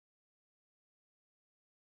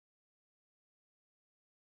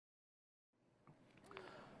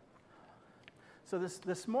So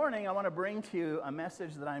this morning, I want to bring to you a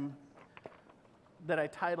message that I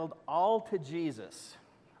titled, All to Jesus,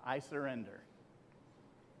 I Surrender.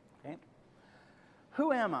 Okay?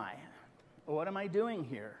 Who am I? What am I doing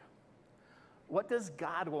here? What does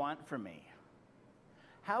God want from me?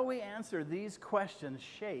 How we answer these questions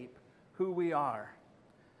shape who we are.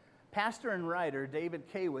 Pastor and writer David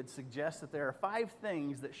Kaywood suggests that there are 5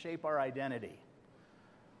 things that shape our identity.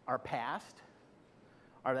 Our past,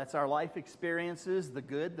 that's our life experiences, the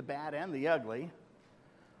good, the bad, and the ugly.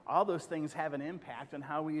 All those things have an impact on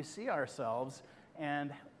how we see ourselves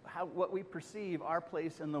and what we perceive our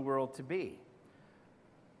place in the world to be.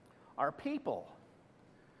 Our people,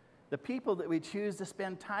 the people that we choose to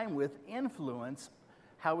spend time with, influence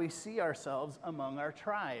how we see ourselves among our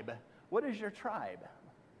tribe. What is your tribe?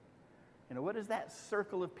 What is that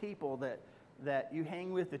circle of people that you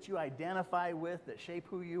hang with, that you identify with, that shape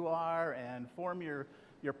who you are and form your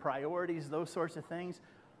priorities, those sorts of things?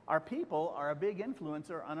 Our people are a big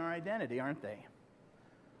influencer on our identity, aren't they?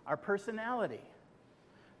 Our personality.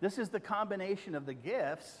 This is the combination of the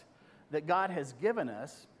gifts that God has given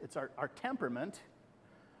us. It's our temperament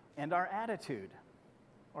and our attitude,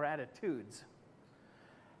 or attitudes.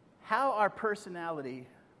 How our personality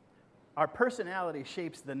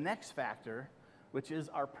shapes the next factor, which is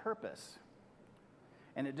our purpose.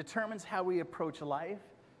 And it determines how we approach life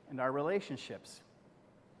and our relationships.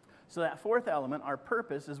 So that 4th element, our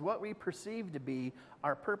purpose, is what we perceive to be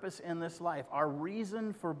our purpose in this life, our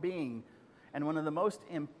reason for being. And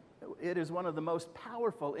it is one of the most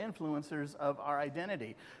powerful influencers of our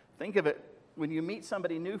identity. Think of it, when you meet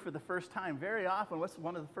somebody new for the first time, very often, what's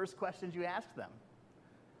one of the first questions you ask them?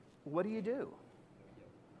 What do you do?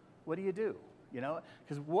 What do you do?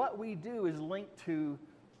 Because what we do is linked to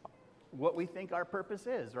what we think our purpose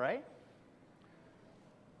is, right?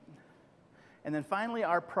 And then finally,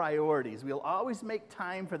 our priorities. We'll always make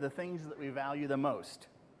time for the things that we value the most.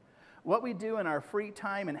 What we do in our free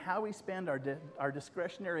time and how we spend our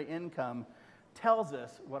discretionary income tells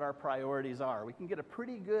us what our priorities are. We can get a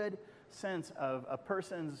pretty good sense of a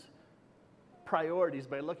person's priorities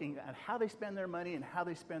by looking at how they spend their money and how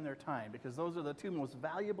they spend their time, because those are the 2 most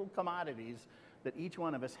valuable commodities that each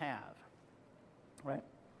one of us have, right?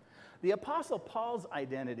 The Apostle Paul's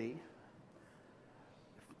identity,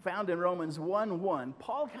 found in Romans 1:1,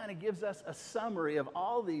 Paul kind of gives us a summary of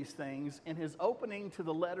all these things in his opening to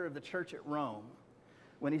the letter of the church at Rome,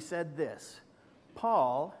 when he said this: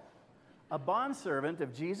 Paul, a bondservant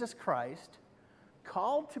of Jesus Christ,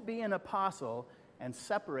 called to be an apostle and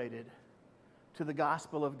separated to the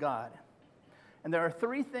gospel of God. And there are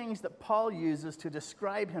 3 things that Paul uses to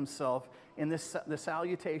describe himself in the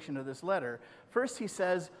salutation of this letter. First, he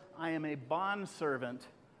says, I am a bondservant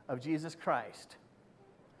of Jesus Christ.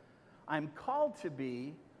 I'm called to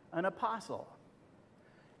be an apostle,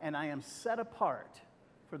 and I am set apart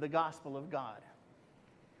for the gospel of God.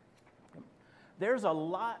 There's a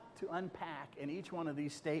lot to unpack in each one of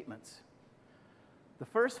these statements. The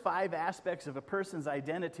first 5 aspects of a person's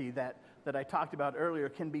identity that I talked about earlier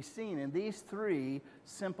can be seen in these 3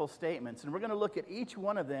 simple statements. And we're going to look at each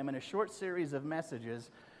one of them in a short series of messages.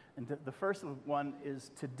 And the first one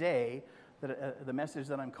is today, the message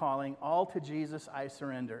that I'm calling, All to Jesus, I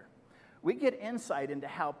Surrender. We get insight into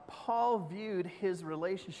how Paul viewed his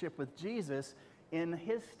relationship with Jesus in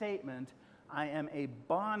his statement, I am a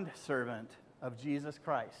bondservant of Jesus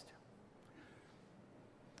Christ.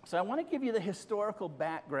 So I want to give you the historical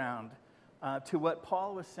background to what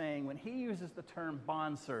Paul was saying when he uses the term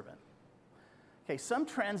bondservant. Okay, some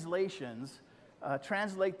translations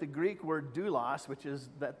translate the Greek word doulos, which is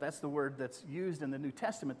that's the word that's used in the New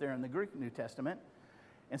Testament there in the Greek New Testament.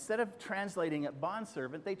 Instead of translating it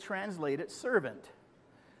bondservant, they translate it servant.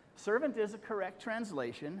 Servant is a correct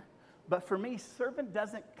translation, but for me, servant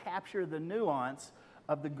doesn't capture the nuance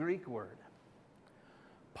of the Greek word.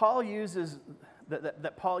 Paul uses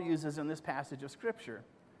in this passage of Scripture.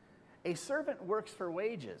 A servant works for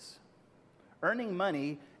wages. Earning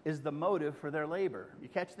money is the motive for their labor. You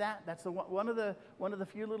catch that? That's one of the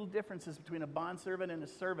few little differences between a bondservant and a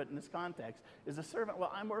servant in this context. Is a servant,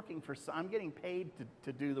 well, I'm getting paid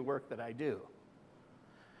to do the work that I do.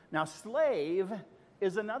 Now, slave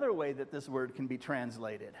is another way that this word can be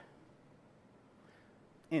translated.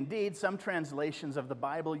 Indeed, some translations of the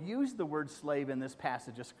Bible use the word slave in this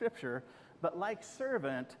passage of Scripture, but like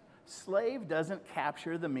servant, slave doesn't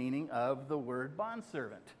capture the meaning of the word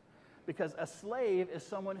bondservant. Because a slave is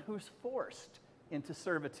someone who's forced into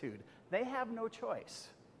servitude. They have no choice.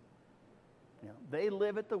 They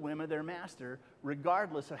live at the whim of their master,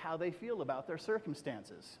 regardless of how they feel about their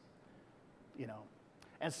circumstances.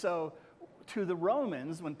 And so, to the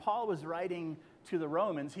Romans, when Paul was writing to the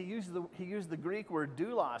Romans, he used the Greek word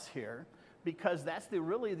doulos here, because that's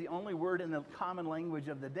really the only word in the common language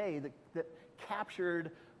of the day that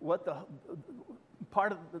captured what the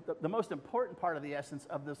most important part of the essence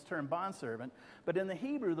of this term bondservant. But in the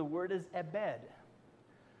Hebrew, the word is ebed.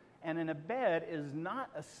 And an ebed is not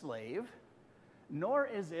a slave, nor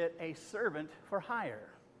is it a servant for hire.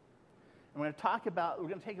 And we're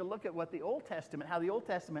going to take a look at how the Old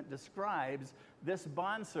Testament describes this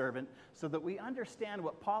bondservant, so that we understand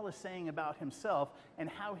what Paul is saying about himself and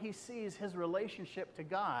how he sees his relationship to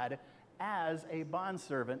God as a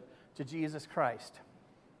bondservant to Jesus Christ.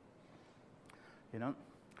 Now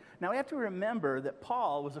we have to remember that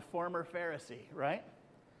Paul was a former Pharisee, right?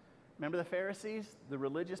 Remember the Pharisees, the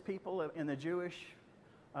religious people in the Jewish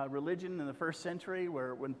religion in the first century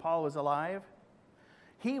when Paul was alive?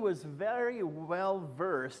 He was very well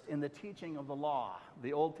versed in the teaching of the law,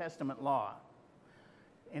 the Old Testament law.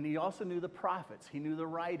 And he also knew the prophets. He knew the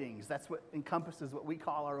writings. That's what encompasses what we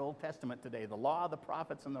call our Old Testament today, the law, the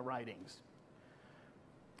prophets, and the writings.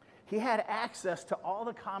 He had access to all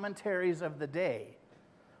the commentaries of the day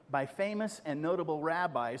by famous and notable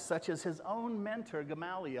rabbis, such as his own mentor,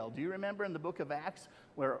 Gamaliel. Do you remember in the book of Acts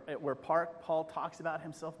where Paul talks about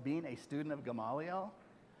himself being a student of Gamaliel?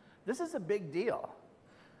 This is a big deal.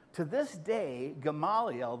 To this day,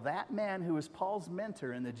 Gamaliel, that man who was Paul's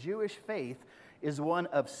mentor in the Jewish faith, is one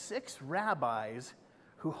of 6 rabbis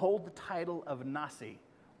who hold the title of Nasi,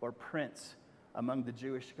 or prince, among the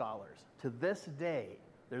Jewish scholars. To this day,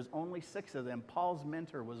 there's only 6 of them. Paul's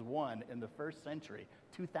mentor was one in the first century,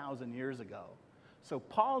 2,000 years ago. So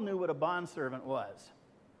Paul knew what a bondservant was.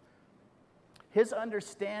 His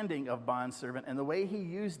understanding of bondservant and the way he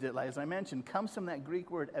used it, as I mentioned, comes from that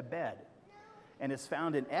Greek word ebed. And it's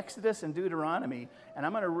found in Exodus and Deuteronomy. And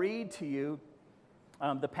I'm going to read to you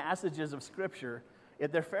the passages of Scripture.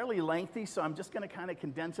 They're fairly lengthy, so I'm just going to kind of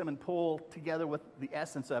condense them and pull together with the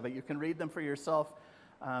essence of it. You can read them for yourself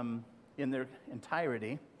in their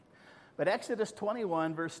entirety. But Exodus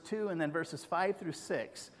 21, verse 2, and then verses 5 through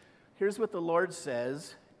 6. Here's what the Lord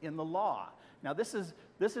says in the law. Now, this is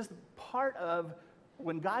part of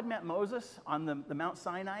when God met Moses on the Mount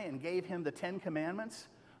Sinai and gave him the 10 Commandments.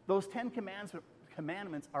 Those 10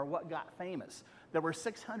 commandments are what got famous. There were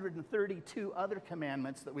 632 other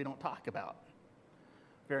commandments that we don't talk about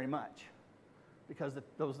very much, because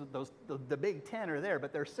the big 10 are there,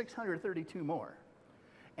 but there are 632 more.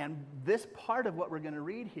 And this part of what we're going to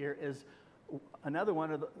read here is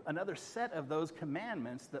another set of those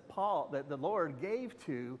commandments that the Lord gave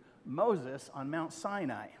to Moses on Mount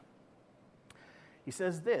Sinai. He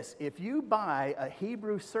says this: if you buy a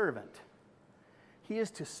Hebrew servant, he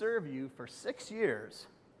is to serve you for 6 years,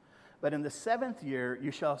 but in the 7th year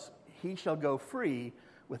he shall go free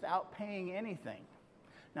without paying anything.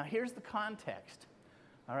 Now here's the context,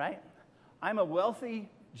 all right? I'm a wealthy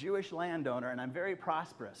Jewish landowner, and I'm very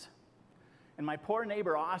prosperous. And my poor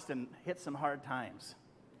neighbor Austin hits some hard times.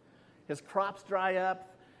 His crops dry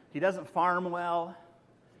up. He doesn't farm well.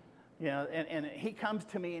 And he comes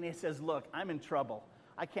to me and he says, look, I'm in trouble.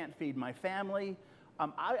 I can't feed my family.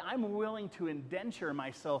 I'm willing to indenture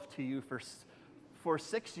myself to you for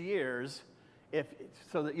 6 years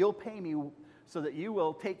so that you'll pay me, so that you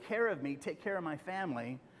will take care of me, take care of my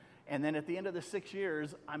family. And then at the end of the 6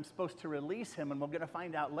 years, I'm supposed to release him, and we're going to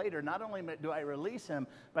find out later, not only do I release him,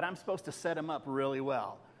 but I'm supposed to set him up really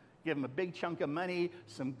well. Give him a big chunk of money,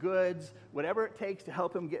 some goods, whatever it takes to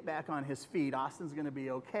help him get back on his feet. Austin's going to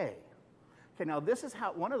be okay. Okay, now this is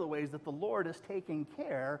one of the ways that the Lord is taking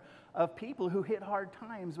care of people who hit hard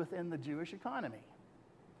times within the Jewish economy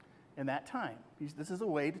in that time. This is a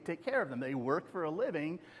way to take care of them. They work for a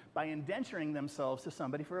living by indenturing themselves to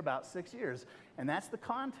somebody for about 6 years. And that's the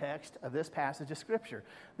context of this passage of Scripture.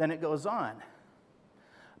 Then it goes on.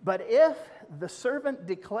 But if the servant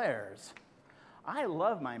declares, I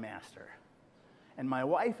love my master, and my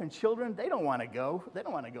wife and children, they don't want to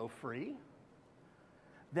go free,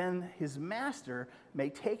 then his master may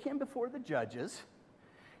take him before the judges.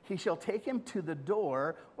 He shall take him to the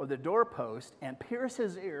door or the doorpost and pierce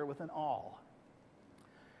his ear with an awl.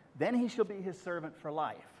 Then he shall be his servant for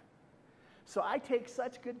life. So I take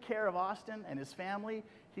such good care of Austin and his family.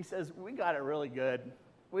 He says, we got it really good.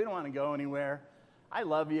 We don't want to go anywhere. I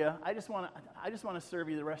love you. I just want to serve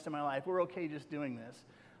you the rest of my life. We're okay just doing this.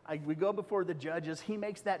 We go before the judges. He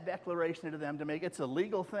makes that declaration to them to make it's a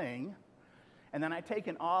legal thing. And then I take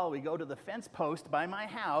an awl. We go to the fence post by my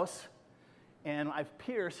house, and I've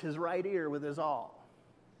pierced his right ear with his awl.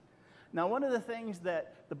 Now, one of the things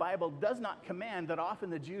that the Bible does not command that often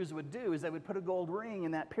the Jews would do is they would put a gold ring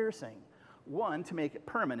in that piercing. 1, to make it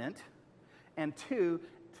permanent, and 2,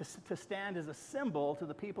 to stand as a symbol to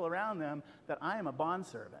the people around them that I am a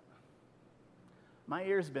bondservant. My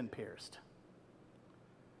ear's been pierced.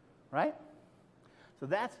 Right? So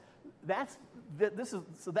that's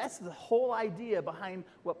the whole idea behind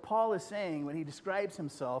what Paul is saying when he describes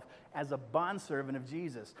himself as a bondservant of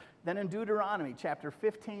Jesus. Then in Deuteronomy chapter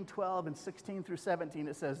 15, 12, and 16 through 17,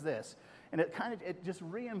 it says this. And it just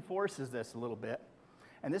reinforces this a little bit.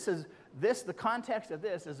 And the context of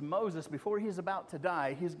this is Moses, before he's about to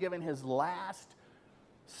die, he's given his last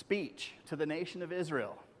speech to the nation of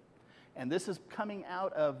Israel. And this is coming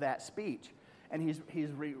out of that speech. And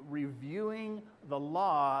he's reviewing the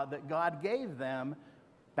law that God gave them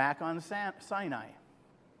back on Sinai.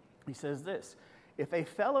 He says this: if a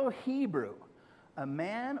fellow Hebrew, a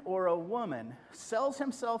man or a woman, sells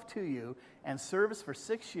himself to you and serves for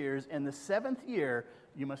 6 years, in the 7th year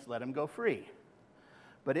you must let him go free.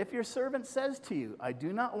 But if your servant says to you, I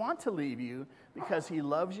do not want to leave you, because he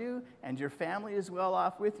loves you and your family is well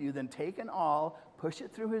off with you, then take an awl, push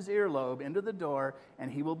it through his earlobe into the door,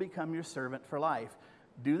 and he will become your servant for life.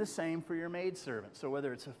 Do the same for your maidservant. So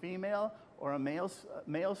whether it's a female or a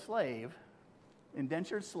male slave,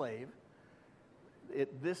 indentured slave,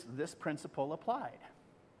 this principle applied.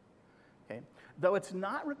 Okay? Though it's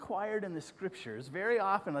not required in the scriptures, very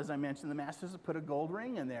often, as I mentioned, the masters have put a gold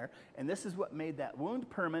ring in there, and this is what made that wound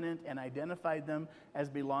permanent and identified them as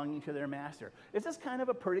belonging to their master. It's just kind of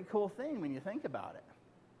a pretty cool thing when you think about it.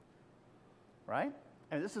 Right?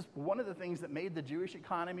 And this is one of the things that made the Jewish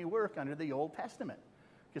economy work under the Old Testament.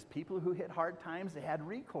 Because people who hit hard times, they had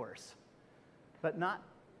recourse. But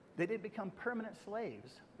they didn't become permanent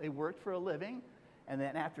slaves. They worked for a living, and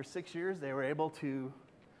then after 6 years, they were able to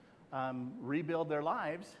rebuild their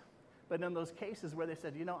lives. But in those cases where they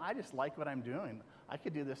said, I just like what I'm doing. I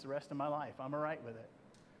could do this the rest of my life. I'm all right with it.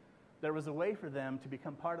 There was a way for them to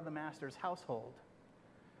become part of the master's household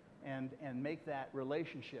and make that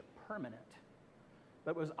relationship permanent.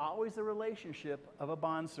 But it was always the relationship of a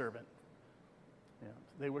bondservant.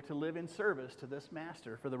 They were to live in service to this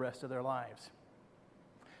master for the rest of their lives.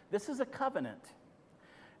 This is a covenant.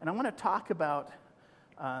 And I want to talk about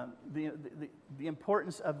the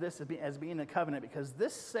importance of this as being a covenant, because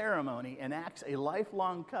this ceremony enacts a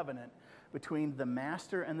lifelong covenant between the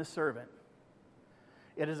master and the servant.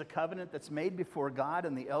 It is a covenant that's made before God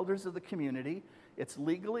and the elders of the community. It's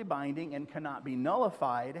legally binding and cannot be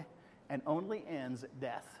nullified, and only ends at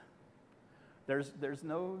death. There's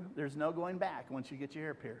no going back once you get your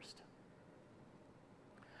ear pierced.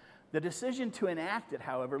 The decision to enact it,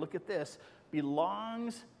 however, look at this,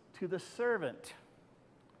 belongs to the servant.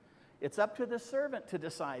 It's up to the servant to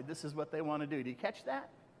decide this is what they want to do. Do you catch that?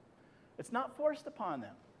 It's not forced upon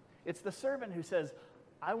them. It's the servant who says,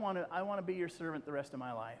 I want to be your servant the rest of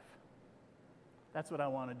my life. That's what I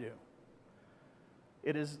want to do.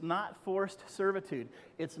 It is not forced servitude.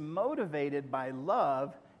 It's motivated by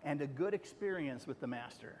love and a good experience with the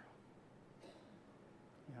master.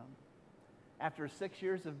 After 6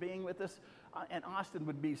 years of being with us, and Austin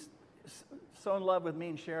would be so in love with me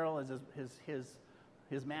and Cheryl as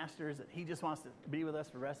his masters that he just wants to be with us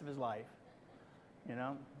for the rest of his life.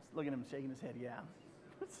 Look at him shaking his head, yeah.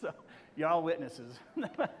 So you're all witnesses.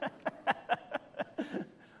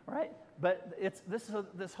 Right? But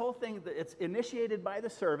this whole thing, it's initiated by the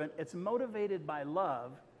servant, it's motivated by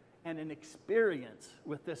love and an experience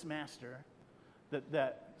with this master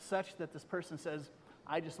such that this person says,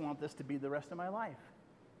 I just want this to be the rest of my life.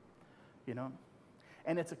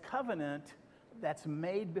 And it's a covenant that's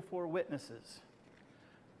made before witnesses.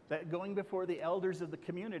 That going before the elders of the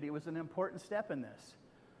community was an important step in this,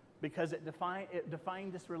 because it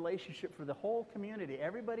defined this relationship for the whole community.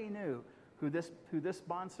 Everybody knew who this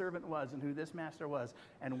bondservant was and who this master was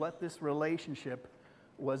and what this relationship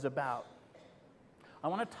was about. I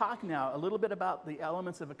want to talk now a little bit about the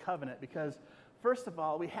elements of a covenant, because first of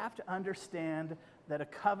all, we have to understand that a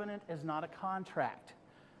covenant is not a contract.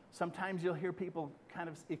 Sometimes you'll hear people kind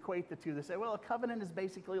of equate the two. They say, well, a covenant is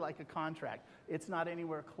basically like a contract. It's not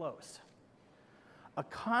anywhere close. A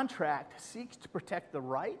contract seeks to protect the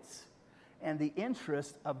rights and the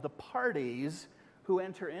interests of the parties who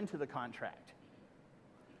enter into the contract.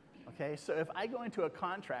 Okay, so if I go into a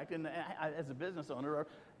contract, and as a business owner,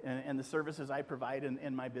 and the services I provide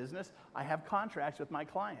in my business, I have contracts with my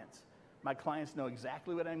clients. My clients know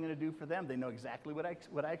exactly what I'm going to do for them. They know exactly what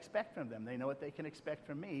I expect from them. They know what they can expect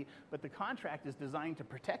from me. But the contract is designed to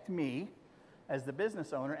protect me as the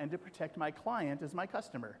business owner and to protect my client as my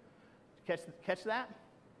customer. Catch that?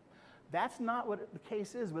 That's not what the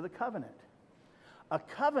case is with a covenant. A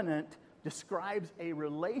covenant describes a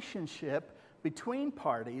relationship between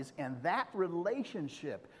parties, and that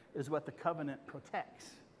relationship is what the covenant protects.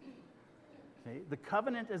 Okay? The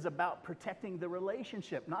covenant is about protecting the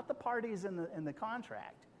relationship, not the parties in the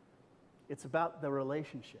contract. It's about the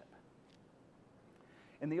relationship.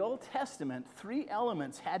 In the Old Testament, 3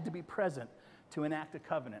 elements had to be present to enact a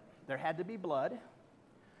covenant. There had to be blood.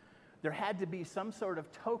 There had to be some sort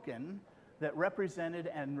of token that represented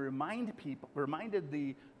and reminded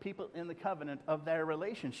the people in the covenant of their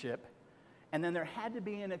relationship. And then there had to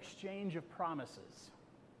be an exchange of promises.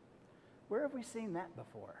 Where have we seen that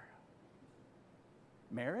before?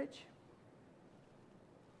 Marriage?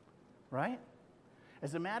 Right?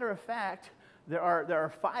 As a matter of fact, there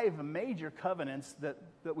are 5 major covenants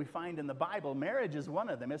that we find in the Bible. Marriage is one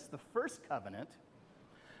of them. It's the first covenant.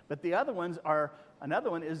 But the other ones are,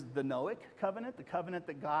 another one is the Noahic covenant, the covenant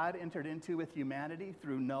that God entered into with humanity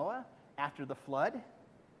through Noah after the flood.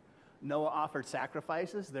 Noah offered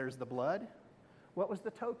sacrifices. There's the blood. What was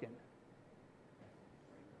the token?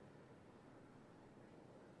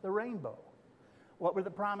 The rainbow. What were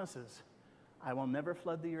the promises? I will never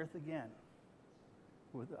flood the earth again.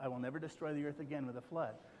 I will never destroy the earth again with a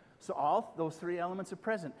flood. So all those 3 elements are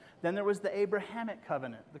present. Then there was the Abrahamic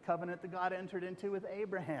covenant, the covenant that God entered into with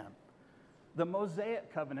Abraham. The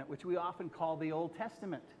Mosaic covenant, which we often call the Old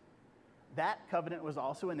Testament. That covenant was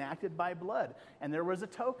also enacted by blood. And there was a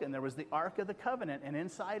token. There was the Ark of the Covenant. And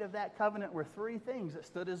inside of that covenant were 3 things that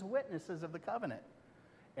stood as witnesses of the covenant.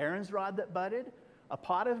 Aaron's rod that budded, a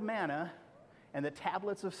pot of manna, and the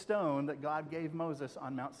tablets of stone that God gave Moses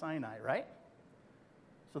on Mount Sinai, right?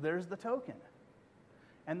 So there's the token.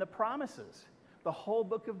 And the promises. The whole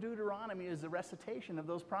book of Deuteronomy is a recitation of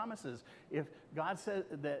those promises. If God says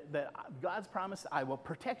that God's promise, I will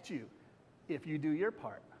protect you if you do your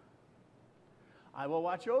part. I will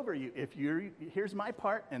watch over you. Here's my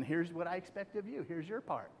part, and here's what I expect of you. Here's your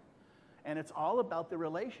part. And it's all about the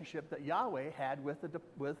relationship that Yahweh had with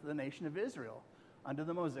the nation of Israel under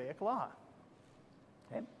the Mosaic law.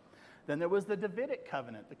 Okay? Then there was the Davidic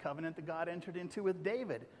covenant, the covenant that God entered into with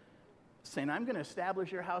David, saying, I'm going to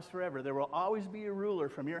establish your house forever. There will always be a ruler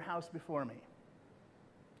from your house before me.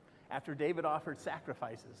 After David offered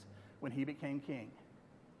sacrifices when he became king.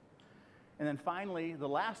 And then finally, the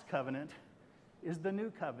last covenant is the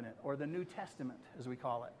New Covenant, or the New Testament, as we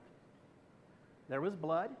call it. There was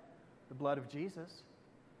blood, the blood of Jesus.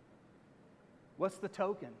 What's the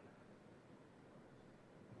token?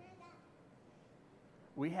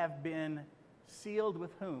 We have been sealed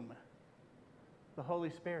with whom? The Holy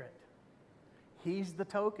Spirit. He's the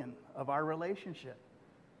token of our relationship.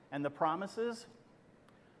 And the promises,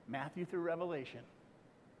 Matthew through Revelation.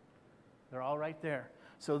 They're all right there.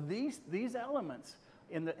 So these elements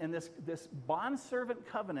in this bondservant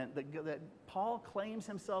covenant that Paul claims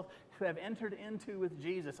himself to have entered into with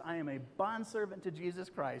Jesus. I am a bondservant to Jesus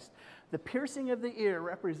Christ. The piercing of the ear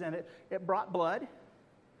represented, it brought blood,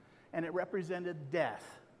 and it represented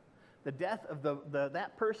death. The death of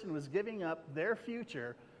that person was giving up their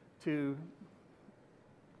future to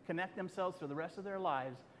connect themselves for the rest of their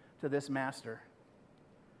lives to this master.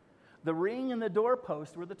 The ring and the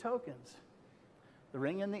doorpost were the tokens. The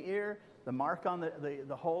ring in the ear, the mark on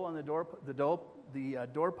the hole on the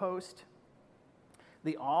doorpost.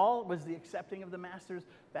 The awl was the accepting of the masters.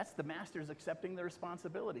 That's the masters accepting the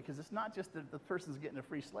responsibility, because it's not just that the person's getting a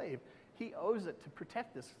free slave. He owes it to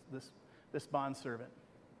protect this bondservant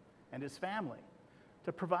and his family,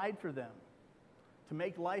 to provide for them, to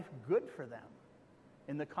make life good for them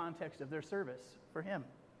in the context of their service for him.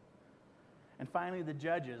 And finally, the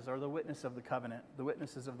judges, or the witnesses of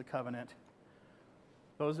the covenant.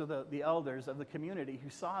 Those are the elders of the community who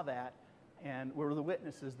saw that and were the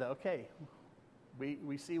witnesses that, okay,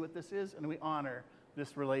 we see what this is and we honor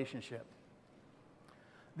this relationship.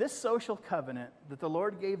 This social covenant that the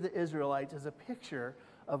Lord gave the Israelites is a picture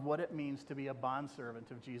of what it means to be a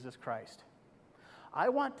bondservant of Jesus Christ. I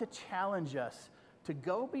want to challenge us to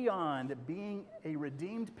go beyond being a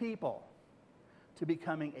redeemed people to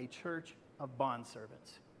becoming a church of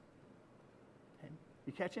bondservants. Okay?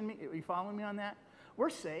 You catching me? Are you following me on that? We're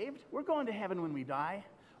saved. We're going to heaven when we die.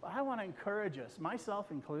 Well, I want to encourage us,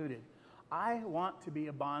 myself included. I want to be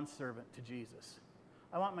a bondservant to Jesus.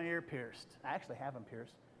 I want my ear pierced. I actually have them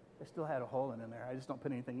pierced. I still had a hole in there. I just don't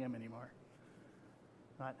put anything in anymore.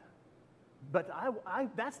 But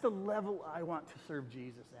that's the level I want to serve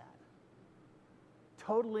Jesus at.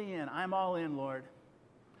 Totally in. I'm all in, Lord.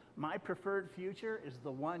 My preferred future is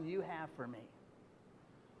the one you have for me.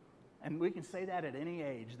 And we can say that at any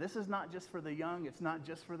age. This is not just for the young. It's not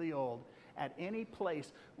just for the old. At any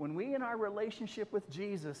place, when we in our relationship with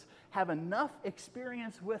Jesus have enough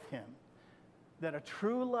experience with him that a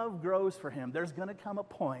true love grows for him, there's going to come a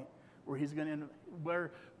point where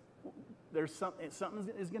there's something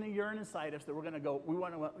is going to yearn inside us that we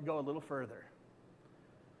want to go a little further.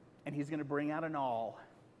 And he's going to bring out an awl.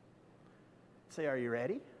 Say, are you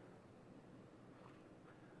ready?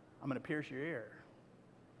 I'm going to pierce your ear.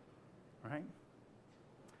 Right?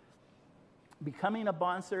 Becoming a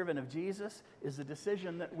bondservant of Jesus is a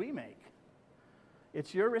decision that we make.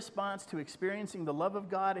 It's your response to experiencing the love of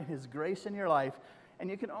God and his grace in your life. And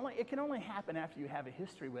it can only happen after you have a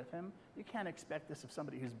history with him. You can't expect this of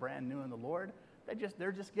somebody who's brand new in the Lord.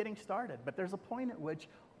 They're just getting started. But there's a point at which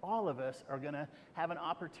all of us are going to have an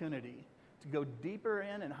opportunity to go deeper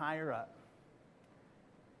in and higher up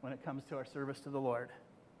when it comes to our service to the Lord.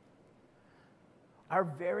 Our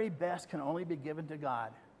very best can only be given to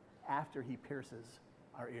God after he pierces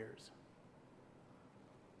our ears.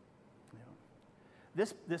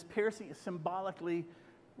 This piercing is symbolically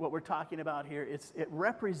what we're talking about here. It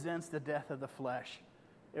represents the death of the flesh.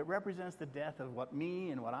 It represents the death of what me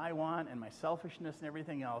and what I want and my selfishness and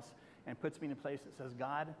everything else, and puts me in a place that says,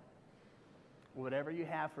 God, whatever you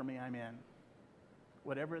have for me, I'm in.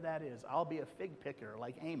 Whatever that is, I'll be a fig picker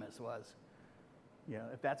like Amos was,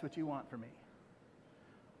 if that's what you want for me.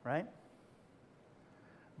 Right?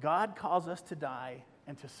 God calls us to die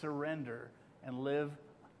and to surrender and live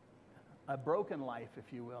a broken life,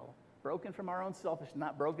 if you will. Broken from our own selfishness,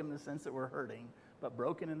 not broken in the sense that we're hurting, but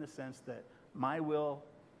broken in the sense that my will,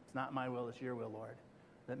 it's not my will, it's your will, Lord,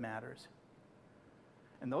 that matters.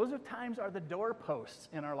 And those times are the doorposts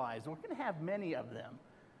in our lives. We're going to have many of them.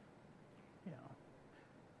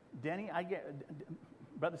 Denny,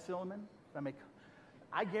 Brother Silliman,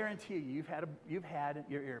 I guarantee you, you've had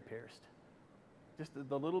your ear pierced. Just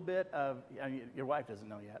the little bit of, your wife doesn't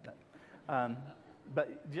know yet,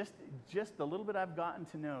 but just the little bit I've gotten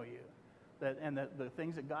to know you, and the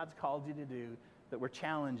things that God's called you to do that were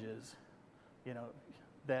challenges,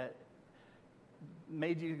 that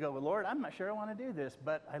made you go, well, Lord, I'm not sure I want to do this,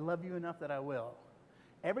 but I love you enough that I will.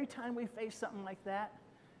 Every time we face something like that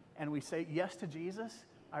and we say yes to Jesus,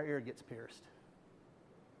 our ear gets pierced.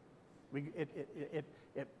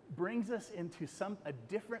 It brings us into a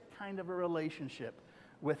different kind of a relationship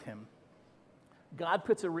with him. God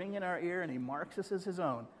puts a ring in our ear and he marks us as his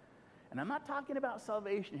own. And I'm not talking about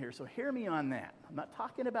salvation here, so hear me on that. I'm not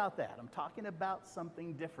talking about that. I'm talking about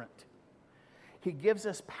something different. He gives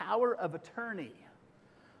us power of attorney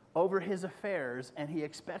over his affairs, and he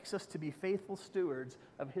expects us to be faithful stewards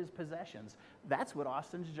of his possessions. That's what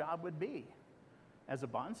Austin's job would be as a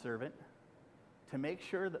bondservant, to make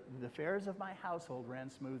sure that the affairs of my household ran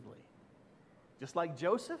smoothly. Just like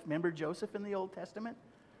Joseph, remember Joseph in the Old Testament?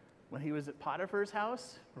 When he was at Potiphar's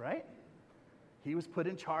house, right? He was put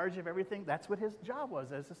in charge of everything. That's what his job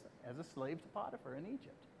was as a slave to Potiphar in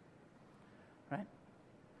Egypt. Right?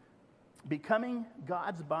 Becoming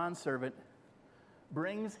God's bondservant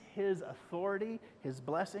brings his authority, his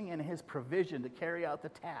blessing, and his provision to carry out the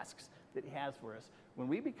tasks that he has for us. When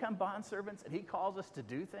we become bondservants and he calls us to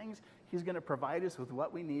do things, he's going to provide us with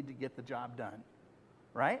what we need to get the job done.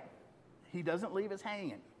 Right? He doesn't leave us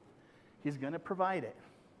hanging. He's going to provide it.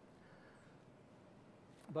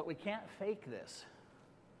 But we can't fake this.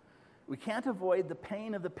 We can't avoid the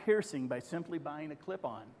pain of the piercing by simply buying a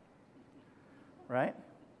clip-on. Right?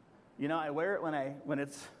 I wear it when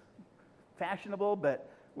it's fashionable, but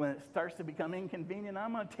when it starts to become inconvenient,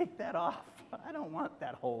 I'm going to take that off. I don't want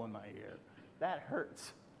that hole in my ear. That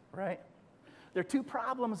hurts, right? There are two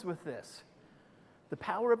problems with this. The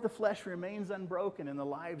power of the flesh remains unbroken in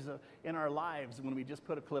our lives when we just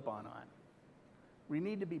put a clip-on on. We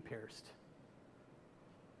need to be pierced.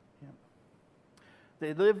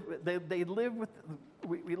 Yeah.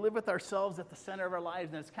 We live with ourselves at the center of our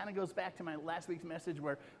lives, and it kind of goes back to my last week's message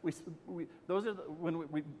where when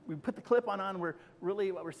we put the clip-on, we're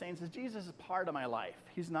really what we're saying is Jesus is part of my life.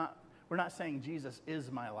 We're not saying Jesus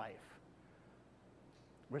is my life.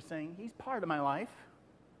 We're saying he's part of my life,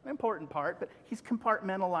 an important part, but he's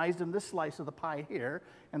compartmentalized in this slice of the pie here,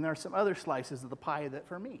 and there are some other slices of the pie that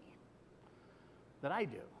for me, that I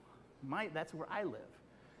do. That's where I live.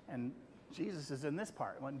 And Jesus is in this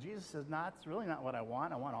part. When Jesus says, no, it's really not what I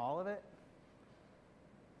want all of it.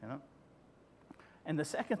 And the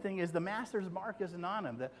second thing is the master's mark isn't on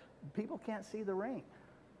him. People can't see the ring.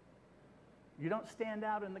 You don't stand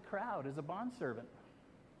out in the crowd as a bondservant.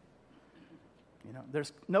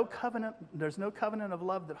 There's no covenant of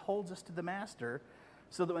love that holds us to the master,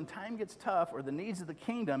 so that when time gets tough or the needs of the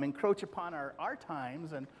kingdom encroach upon our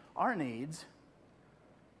times and our needs,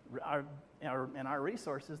 and our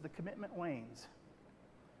resources, the commitment wanes.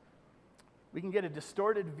 We can get a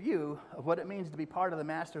distorted view of what it means to be part of the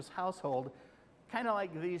master's household, kind of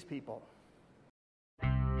like these people.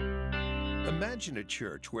 Imagine a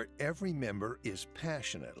church where every member is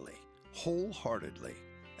passionately, wholeheartedly,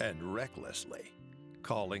 and recklessly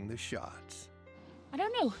calling the shots. I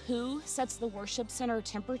don't know who sets the worship center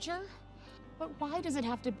temperature, but why does it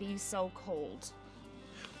have to be so cold?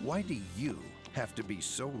 Why do you have to be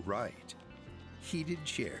so right? Heated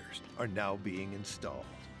chairs are now being installed.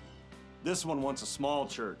 This one wants a small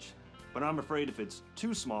church, but I'm afraid if it's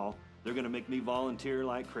too small, they're gonna make me volunteer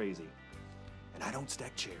like crazy. And I don't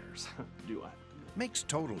stack chairs, do I? Makes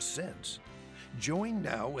total sense. Join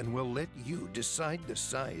now and we'll let you decide the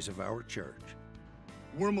size of our church.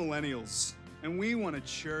 We're millennials, and we want a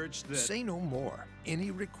church that... Say no more.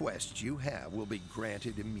 Any requests you have will be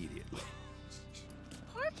granted immediately.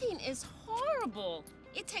 Parking is horrible.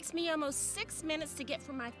 It takes me almost 6 minutes to get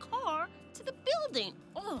from my car to the building.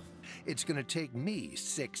 Oh. It's going to take me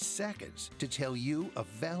 6 seconds to tell you a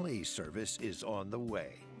valet service is on the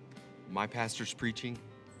way. My pastor's preaching,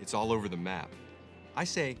 it's all over the map. I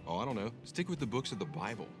say, I don't know, stick with the books of the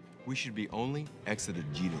Bible. We should be only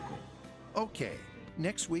exegetical. Okay,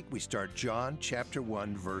 next week we start John chapter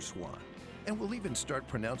 1, verse 1. And we'll even start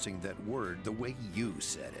pronouncing that word the way you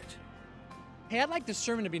said it. Hey, I'd like the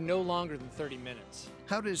sermon to be no longer than 30 minutes.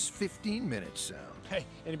 How does 15 minutes sound? Hey,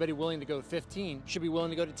 anybody willing to go 15 should be willing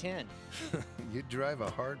to go to 10. You drive a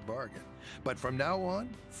hard bargain. But from now on,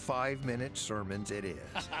 5-minute sermons it is.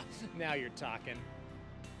 Now you're talking.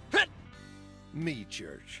 Me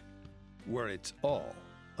Church, where it's all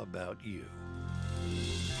about you.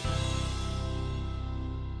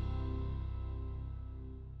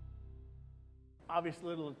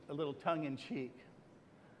 Obviously, a little tongue-in-cheek,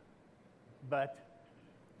 but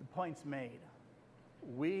the point's made.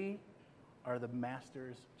 We are the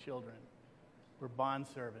Master's children. We're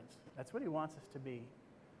bondservants. That's what he wants us to be.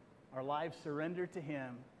 Our lives surrendered to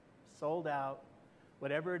him, sold out,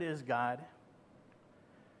 whatever it is, God.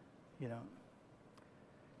 You know.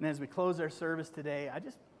 And as we close our service today, I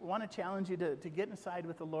just want to challenge you to get inside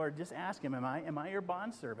with the Lord. Just ask him, am I your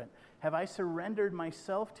bondservant? Have I surrendered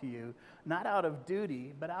myself to you, not out of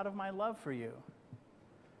duty, but out of my love for you?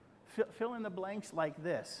 Fill in the blanks like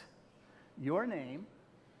this. Your name,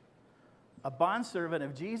 a bondservant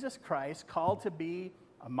of Jesus Christ, called to be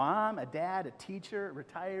a mom, a dad, a teacher, a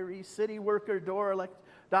retiree, city worker,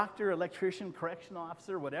 doctor, electrician, correctional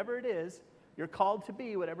officer, whatever it is, you're called to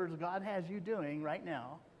be, whatever God has you doing right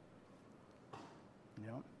now. You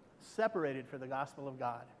know, separated for the gospel of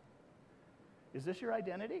God. Is this your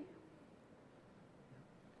identity?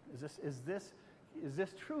 Is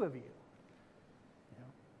this true of you? You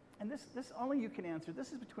know? And this only you can answer.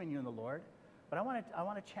 This is between you and the Lord. But I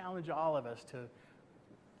want to challenge all of us to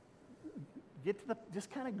get to just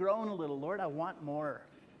kind of growing a little. Lord, I want more.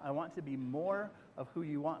 I want to be more of who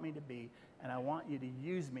you want me to be, and I want you to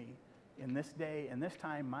use me in this day, in this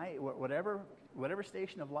time, whatever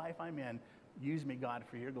station of life I'm in. Use me, God,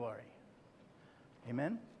 for your glory.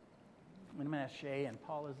 Amen? I'm going to ask Shay, and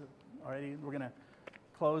Paul is already. We're going to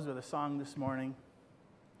close with a song this morning.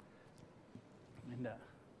 And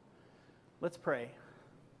let's pray.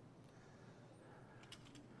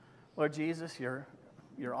 Lord Jesus, you're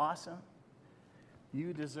awesome.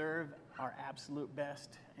 You deserve our absolute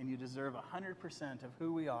best, and you deserve 100% of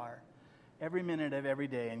who we are every minute of every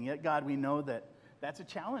day. And yet, God, we know that that's a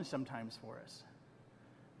challenge sometimes for us.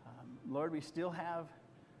 Lord, we still have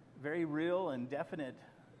very real and definite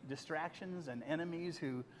distractions and enemies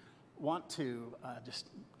who want to just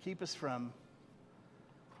keep us from,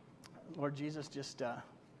 Lord Jesus, just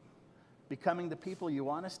becoming the people you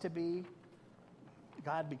want us to be.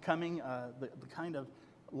 God, becoming the kind of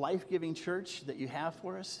life-giving church that you have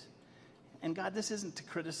for us. And God, this isn't to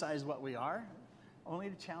criticize what we are, only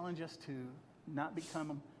to challenge us to not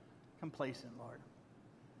become complacent, Lord.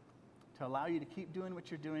 To allow you to keep doing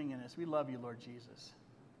what you're doing in us. We love you, Lord Jesus.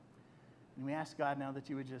 And we ask, God, now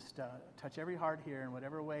that you would just touch every heart here in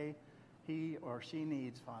whatever way he or she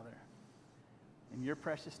needs, Father. In your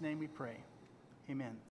precious name we pray. Amen.